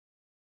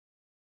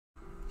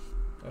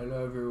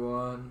Hello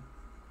everyone.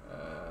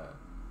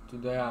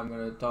 Today I'm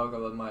gonna talk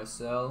about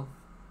myself.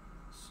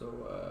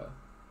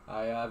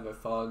 I have a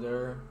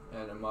father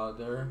and a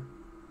mother,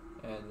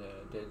 and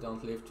they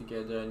don't live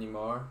together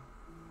anymore.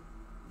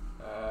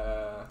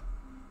 I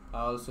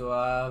also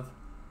have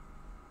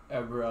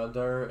a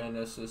brother and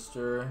a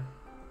sister.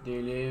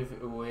 They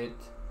live with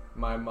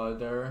my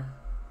mother,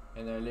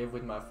 and I live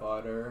with my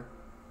father.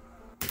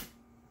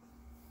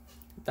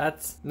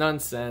 That's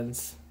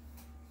nonsense.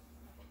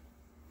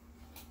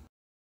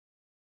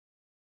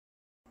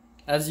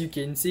 As you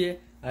can see,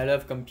 I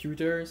love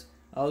computers.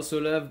 I also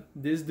love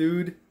this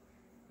dude,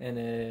 and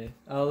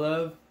I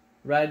love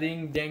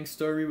writing gang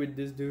story with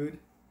this dude,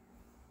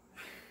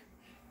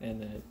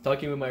 and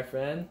talking with my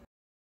friend.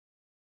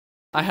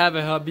 I have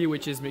a hobby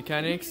which is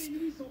mechanics.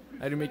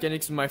 I do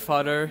mechanics with my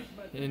father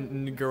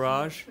in the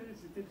garage.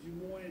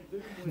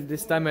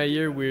 This time of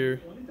year we're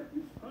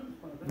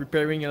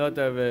repairing a lot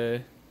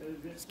of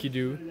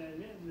skidoo.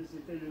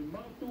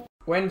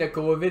 When the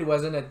COVID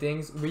wasn't a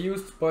thing, we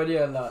used to party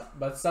a lot,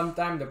 but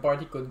sometimes the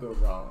party could go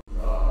wrong.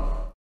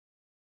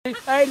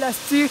 Hey,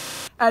 lasci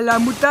la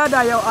moutarde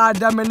à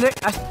Dominic.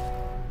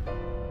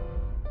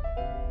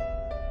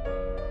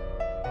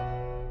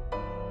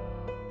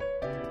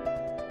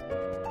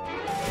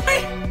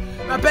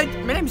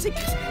 Mesdames, c'est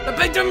Chris.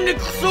 M'appelle Dominic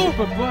Rousseau.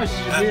 Papa, je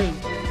suis bien.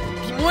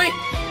 Pis moi,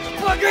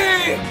 pas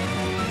gay.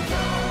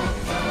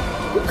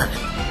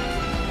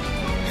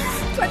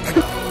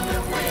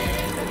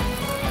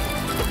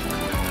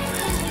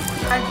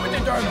 Hey, put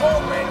it on ball,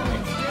 man.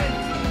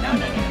 No.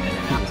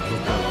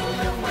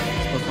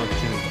 C'est pas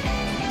facile.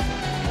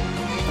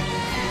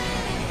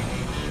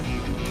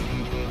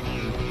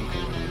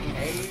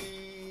 Hey,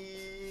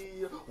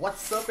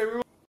 what's up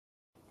everyone?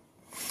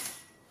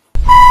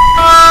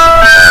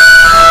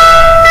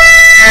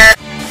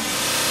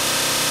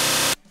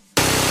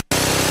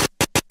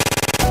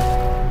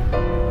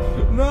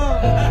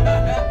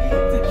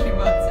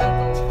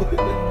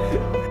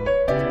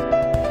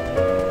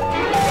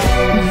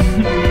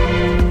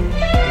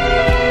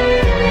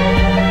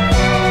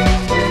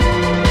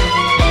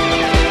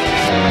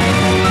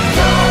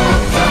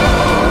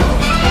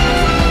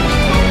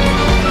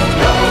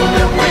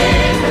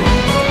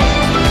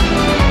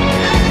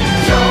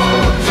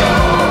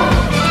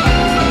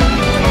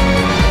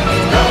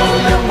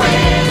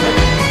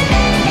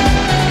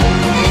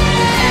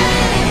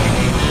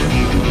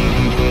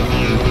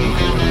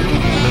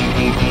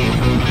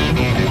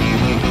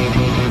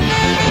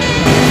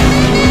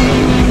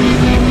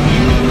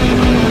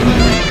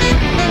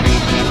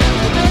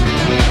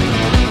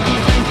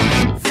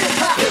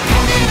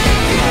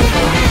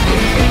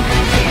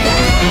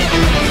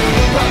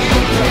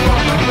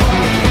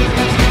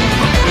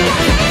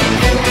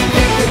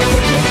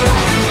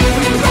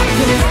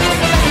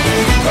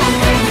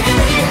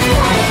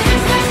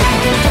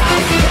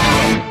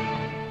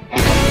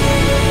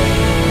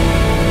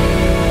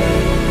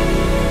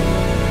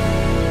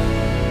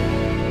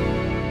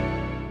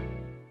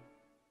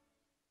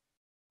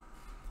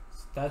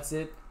 That's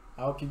it.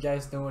 I hope you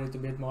guys know a little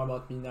bit more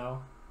about me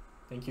now.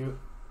 Thank you.